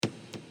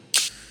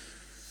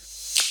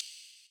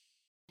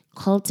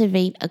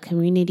cultivate a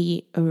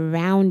community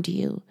around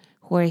you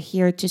who are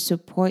here to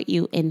support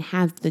you and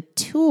have the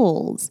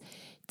tools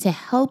to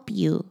help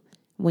you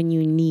when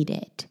you need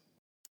it.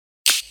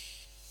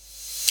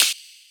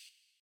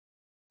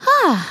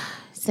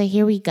 So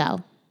here we go.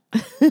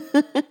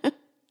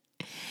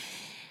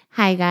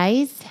 Hi,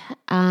 guys.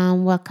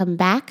 Welcome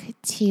back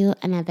to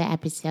another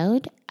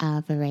episode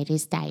of A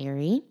Writer's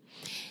Diary.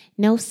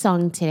 No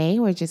song today.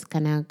 We're just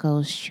going to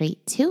go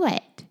straight to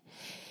it.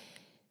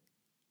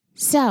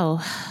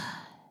 So,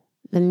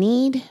 the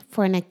need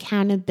for an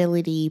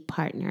accountability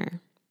partner.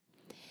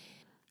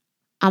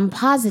 I'm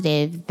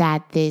positive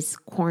that this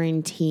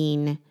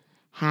quarantine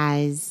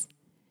has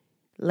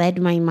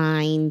led my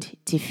mind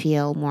to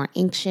feel more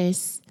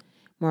anxious,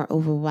 more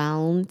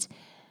overwhelmed,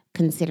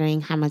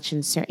 considering how much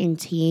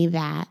uncertainty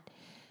that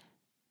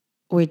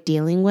we're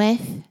dealing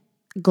with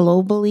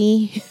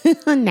globally,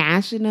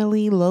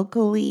 nationally,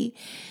 locally,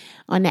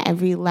 on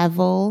every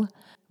level.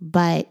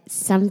 But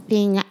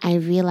something I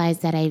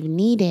realized that I've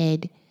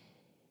needed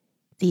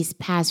these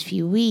past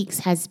few weeks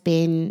has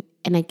been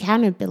an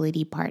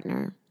accountability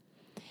partner.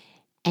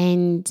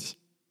 And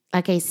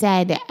like I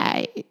said,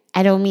 I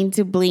don't mean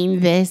to blame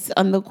this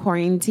on the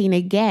quarantine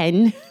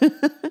again,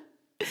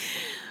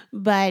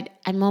 but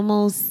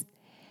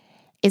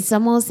it's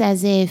almost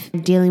as if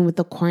dealing with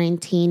the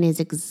quarantine is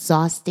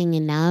exhausting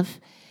enough,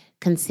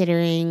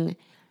 considering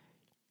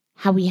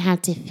how we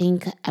have to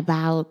think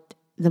about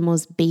the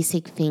most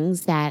basic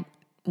things that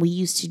we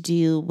used to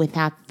do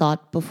without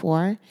thought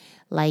before,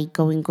 like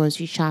going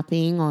grocery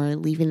shopping or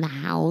leaving the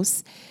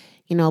house.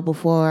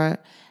 Before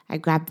I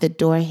grab the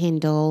door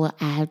handle,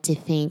 I have to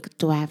think,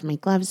 do I have my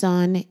gloves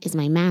on? Is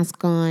my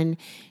mask on?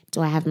 Do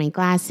I have my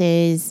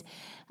glasses?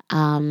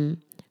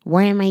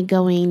 Where am I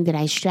going? Did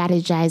I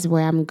strategize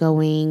where I'm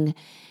going?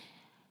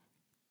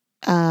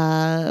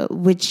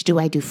 Which do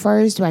I do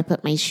first? Do I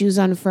put my shoes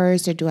on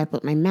first or do I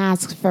put my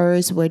mask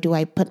first? Where do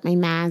I put my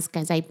mask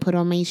as I put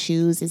on my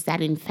shoes? Is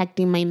that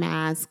infecting my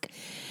mask?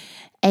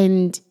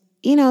 And,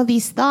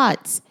 these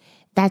thoughts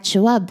that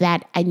show up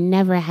that I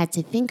never had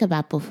to think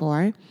about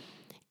before.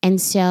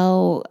 And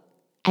so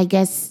I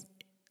guess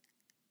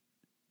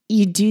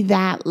you do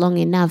that long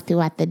enough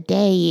throughout the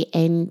day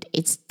and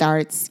it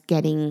starts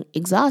getting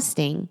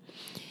exhausting.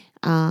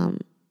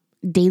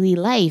 Daily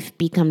life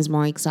becomes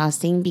more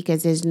exhausting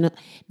because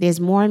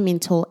there's more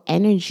mental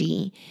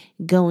energy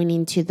going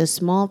into the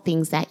small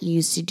things that you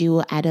used to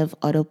do out of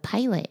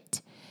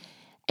autopilot.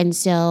 And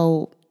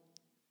so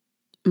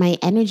my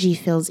energy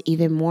feels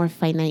even more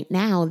finite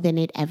now than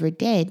it ever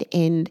did.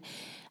 And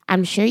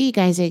I'm sure you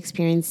guys are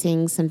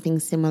experiencing something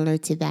similar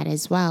to that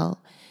as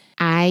well.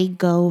 I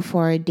go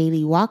for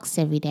daily walks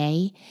every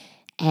day,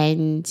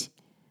 and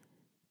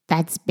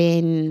that's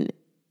been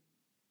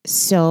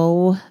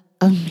so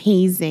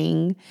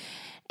amazing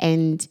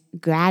and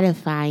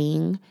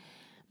gratifying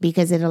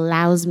because it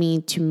allows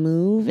me to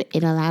move.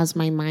 It allows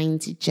my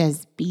mind to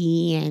just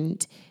be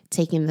and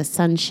take in the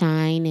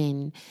sunshine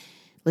and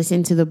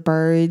listen to the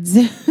birds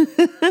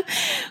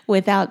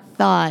without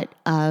thought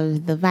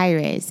of the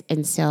virus.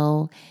 And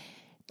so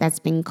that's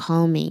been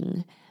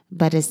calming.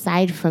 But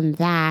aside from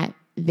that,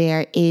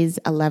 there is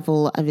a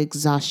level of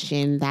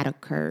exhaustion that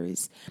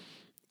occurs.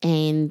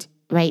 And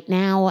right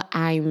now,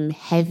 I'm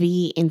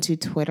heavy into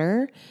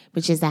Twitter,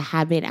 which is a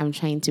habit I'm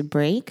trying to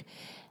break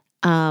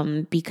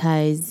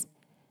because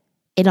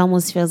it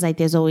almost feels like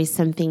there's always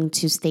something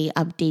to stay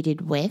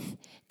updated with,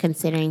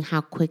 considering how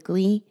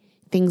quickly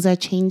things are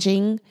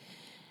changing,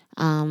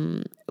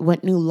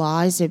 what new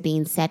laws are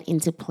being set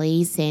into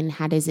place, and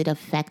how does it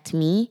affect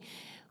me,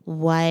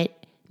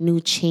 what new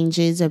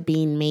changes are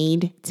being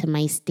made to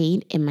my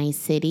state and my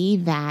city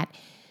that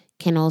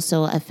can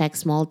also affect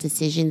small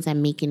decisions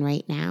I'm making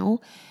right now.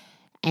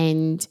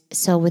 And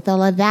so with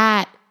all of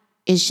that,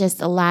 it's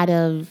just a lot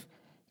of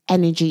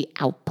energy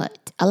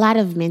output, a lot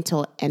of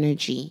mental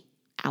energy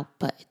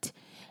output.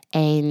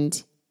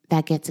 And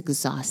that gets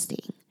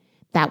exhausting.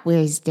 That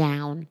wears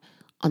down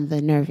on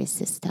the nervous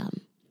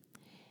system.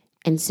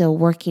 And so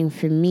working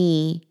for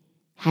me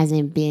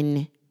hasn't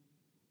been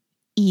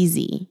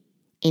easy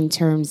in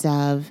terms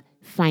of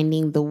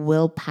finding the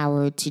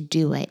willpower to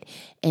do it.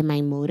 Am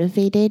I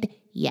motivated?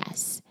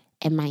 Yes.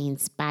 Am I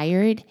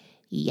inspired?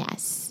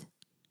 Yes.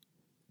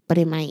 But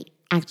am I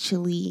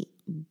actually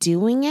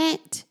doing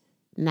it?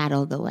 Not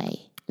all the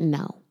way.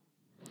 No.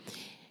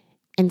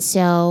 And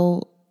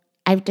so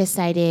I've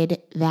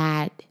decided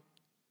that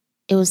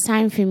it is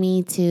time for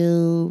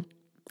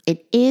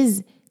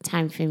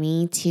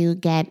me to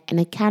get an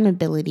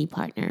accountability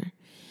partner.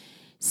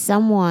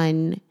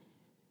 Someone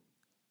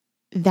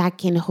that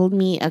can hold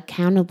me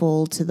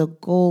accountable to the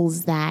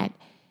goals and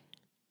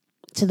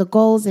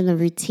the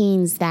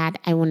routines that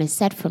I want to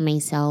set for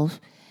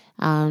myself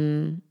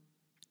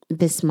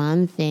this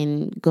month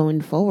and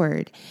going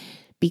forward.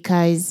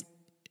 Because,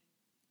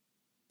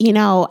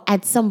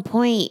 at some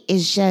point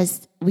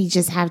we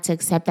just have to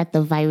accept that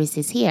the virus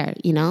is here,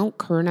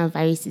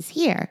 coronavirus is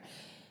here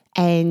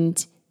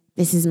and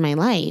this is my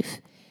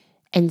life.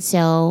 And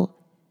so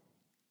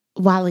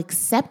while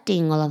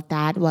accepting all of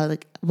that,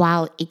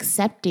 while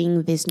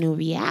accepting this new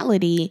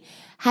reality,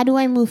 how do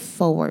I move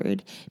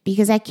forward?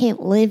 Because I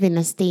can't live in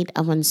a state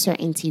of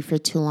uncertainty for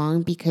too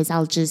long, because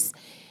I'll just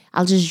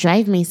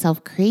drive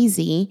myself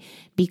crazy,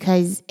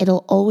 because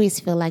it'll always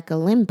feel like a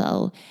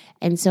limbo.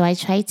 And so I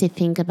try to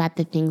think about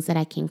the things that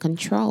I can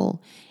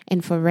control.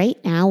 And for right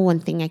now, one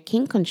thing I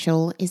can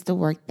control is the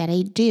work that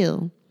I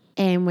do.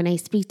 And when I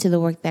speak to the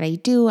work that I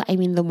do, I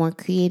mean the more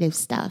creative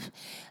stuff,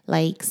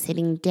 like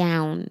sitting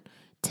down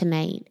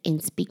tonight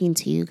and speaking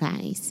to you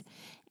guys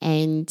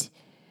and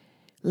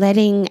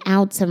letting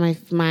out some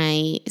of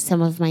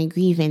my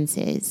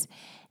grievances.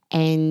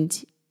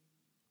 And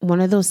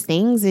one of those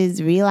things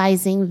is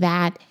realizing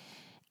that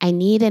I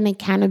need an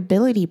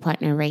accountability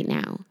partner right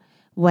now.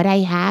 What I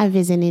have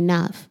isn't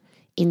enough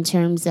in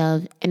terms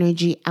of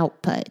energy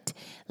output.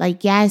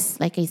 Like, yes,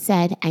 like I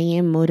said, I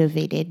am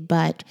motivated,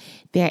 but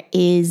there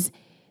is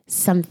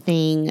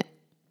something,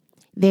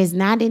 there's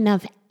not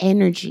enough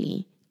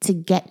energy to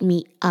get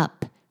me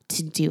up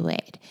to do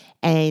it.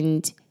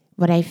 And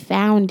what I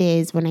found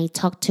is when I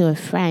talk to a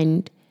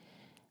friend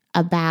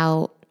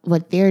about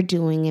what they're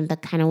doing and the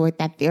kind of work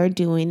that they're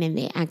doing, and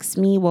they ask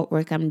me what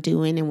work I'm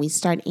doing, and we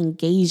start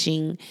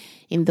engaging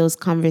in those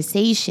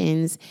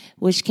conversations,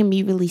 which can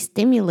be really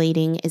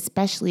stimulating,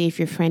 especially if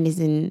your friend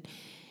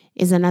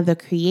is another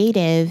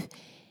creative.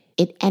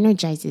 It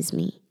energizes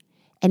me,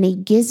 and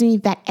it gives me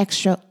that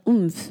extra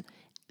oomph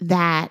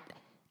that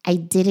I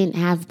didn't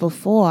have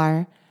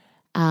before,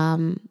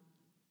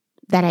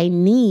 that I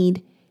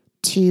need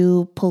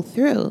to pull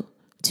through,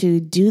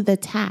 to do the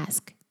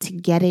task, to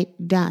get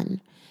it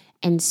done.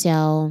 And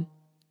so,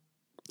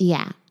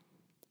 yeah,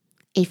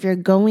 if you're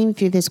going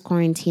through this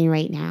quarantine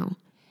right now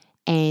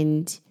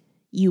and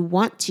you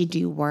want to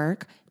do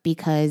work,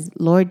 because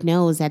Lord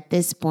knows at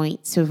this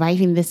point,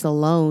 surviving this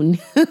alone,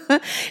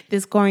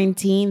 this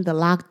quarantine, the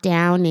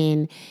lockdown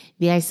and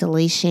the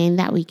isolation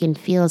that we can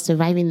feel,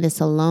 surviving this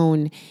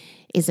alone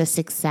is a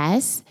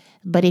success.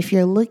 But if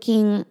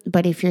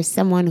you're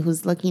someone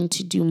who's looking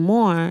to do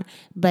more,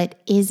 but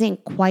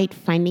isn't quite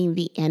finding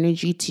the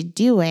energy to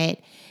do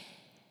it,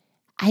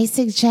 I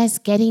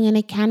suggest getting an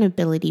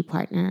accountability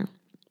partner.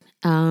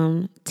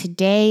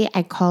 Today,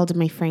 I called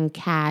my friend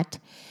Kat,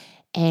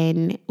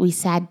 and we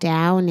sat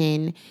down,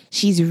 and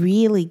she's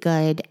really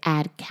good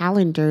at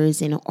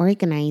calendars and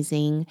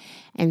organizing.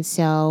 And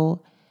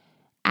so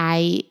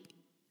I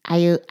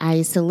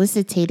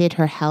solicited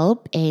her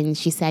help, and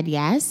she said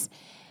yes.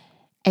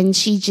 And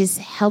she just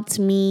helped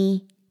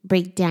me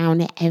break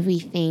down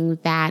everything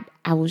that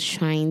I was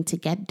trying to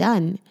get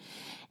done.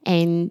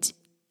 And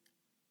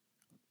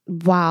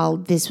while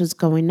this was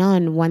going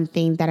on, one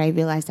thing that I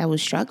realized I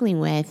was struggling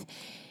with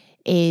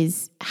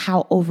is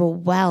how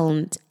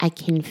overwhelmed I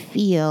can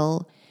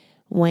feel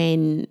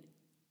when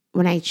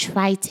I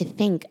try to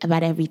think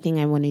about everything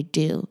I want to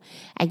do.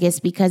 I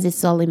guess because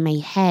it's all in my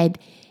head,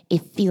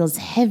 it feels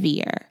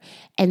heavier.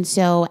 And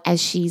so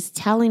as she's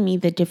telling me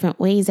the different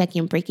ways I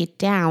can break it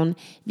down,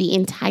 the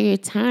entire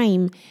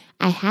time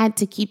I had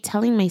to keep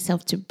telling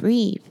myself to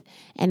breathe.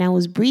 And I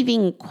was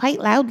breathing quite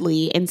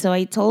loudly. And so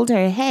I told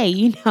her, hey,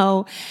 you're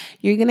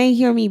going to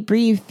hear me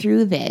breathe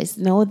through this.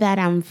 Know that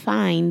I'm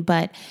fine,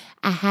 but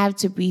I have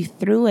to breathe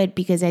through it,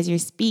 because as we're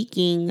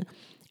speaking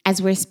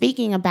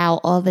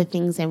about all the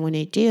things I want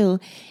to do,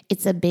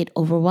 it's a bit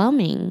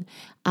overwhelming.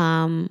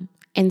 And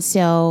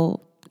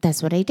so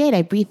that's what I did.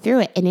 I breathed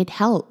through it, and it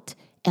helped.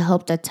 It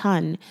helped a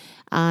ton,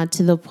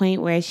 to the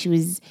point where she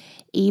was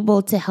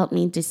able to help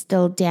me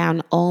distill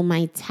down all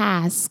my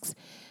tasks,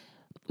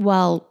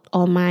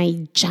 all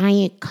my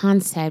giant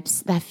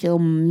concepts that feel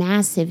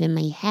massive in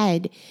my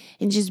head,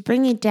 and just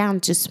bring it down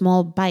to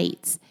small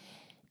bites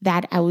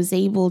that I was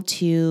able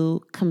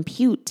to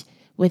compute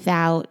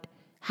without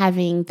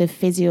having the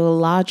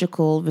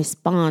physiological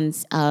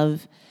response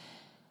of,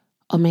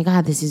 oh my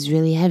God, this is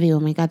really heavy. Oh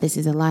my God, this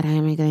is a lot. How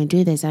am I going to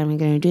do this? How am I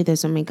going to do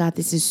this? Oh my God,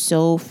 this is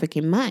so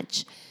freaking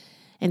much.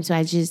 And so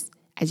I just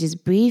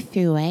breathed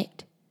through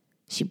it.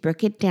 She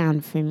broke it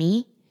down for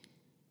me,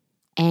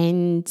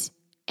 and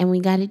we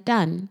got it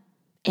done.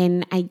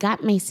 And I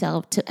got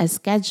myself to a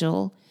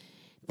schedule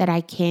that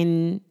I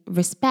can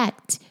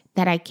respect,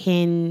 that I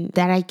can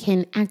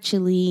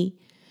actually,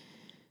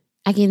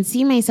 I can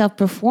see myself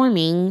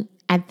performing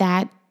at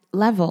that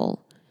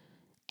level.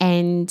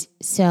 And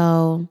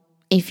so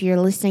if you're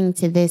listening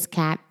to this,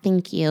 Kat,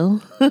 thank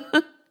you.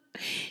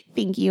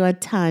 Thank you a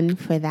ton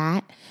for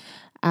that.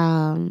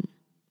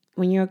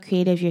 When you're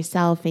creative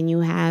yourself and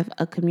you have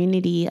a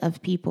community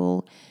of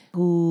people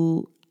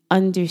who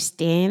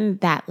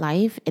understand that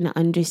life and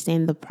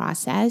understand the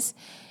process,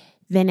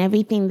 then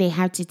everything they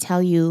have to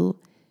tell you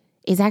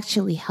is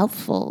actually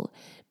helpful,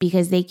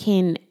 because they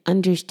can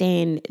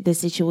understand the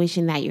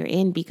situation that you're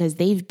in because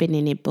they've been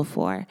in it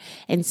before.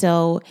 And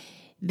so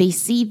they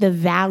see the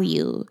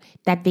value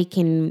that they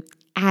can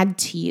add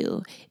to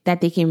you,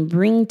 that they can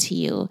bring to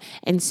you.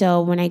 And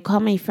so when I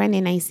call my friend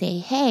and I say,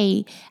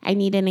 hey, I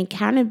need an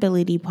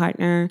accountability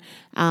partner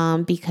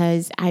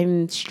because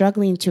I'm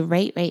struggling to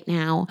write right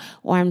now,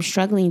 or I'm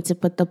struggling to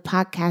put the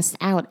podcast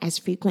out as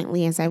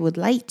frequently as I would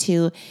like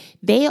to,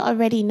 they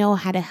already know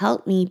how to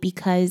help me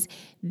because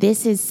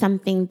this is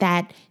something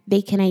that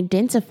they can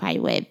identify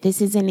with.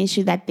 This is an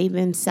issue that they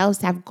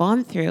themselves have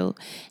gone through.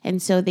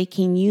 And so they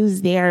can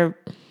use their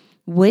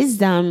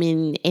wisdom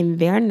and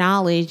their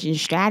knowledge and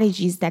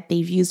strategies that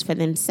they've used for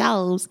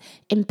themselves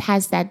and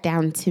pass that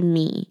down to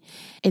me.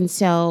 And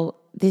so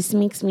this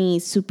makes me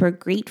super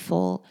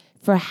grateful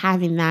for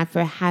having that,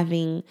 for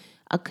having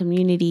a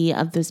community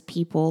of those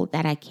people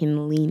that I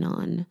can lean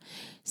on.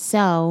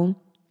 So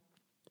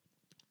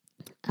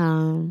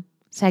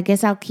I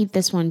guess I'll keep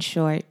this one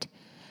short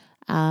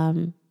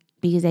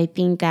because I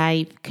think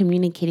I've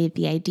communicated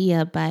the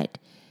idea, but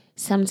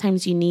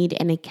sometimes you need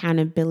an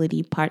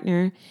accountability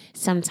partner.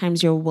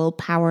 Sometimes your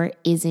willpower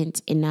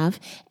isn't enough,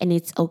 and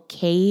it's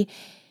okay.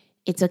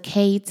 It's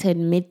okay to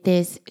admit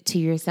this to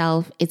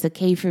yourself. It's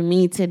okay for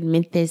me to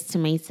admit this to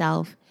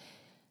myself.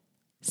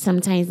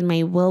 Sometimes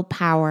my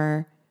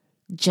willpower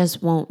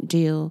just won't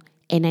do,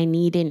 and I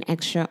need an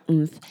extra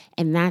oomph,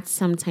 and that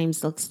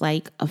sometimes looks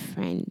like a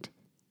friend.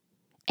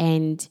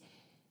 And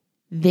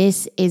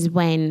this is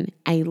when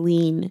I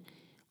lean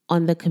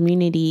on the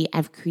community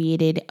I've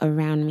created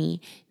around me.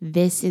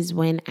 This is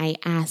when I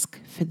ask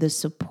for the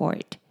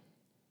support.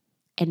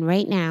 And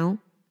right now,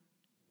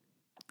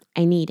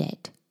 I need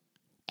it.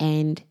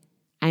 And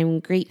I'm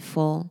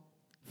grateful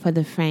for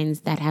the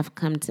friends that have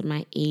come to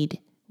my aid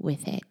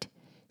with it.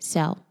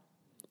 So,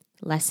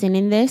 lesson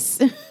in this,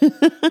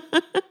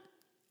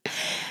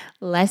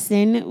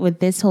 lesson with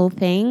this whole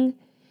thing,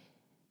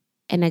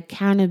 an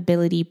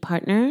accountability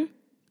partner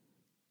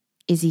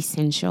is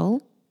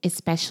essential,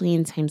 especially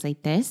in times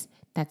like this.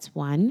 That's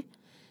one.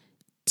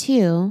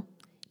 2,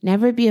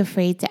 never be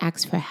afraid to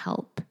ask for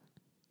help,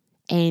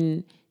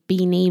 and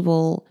being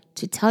able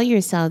to tell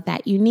yourself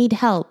that you need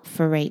help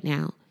for right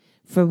now,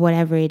 for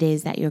whatever it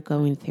is that you're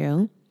going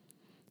through.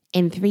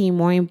 And 3,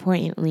 more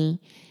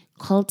importantly,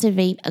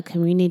 cultivate a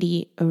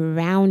community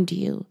around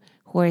you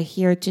who are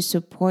here to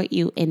support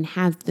you and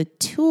have the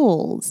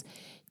tools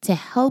to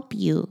help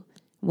you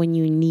when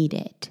you need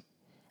it.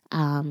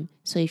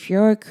 So if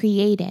you're a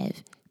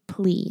creative,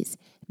 please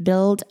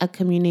build a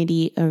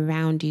community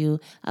around you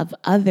of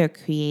other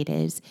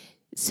creatives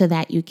so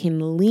that you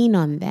can lean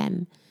on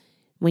them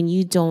when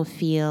you don't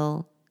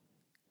feel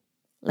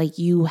like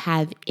you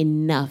have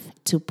enough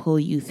to pull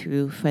you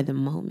through for the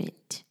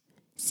moment.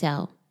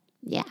 So,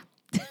 yeah.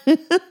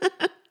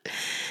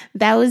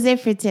 That was it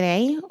for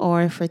today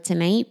or for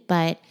tonight,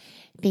 but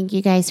thank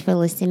you guys for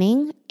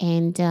listening,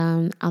 and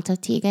I'll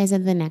talk to you guys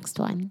in the next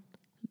one.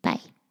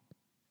 Bye.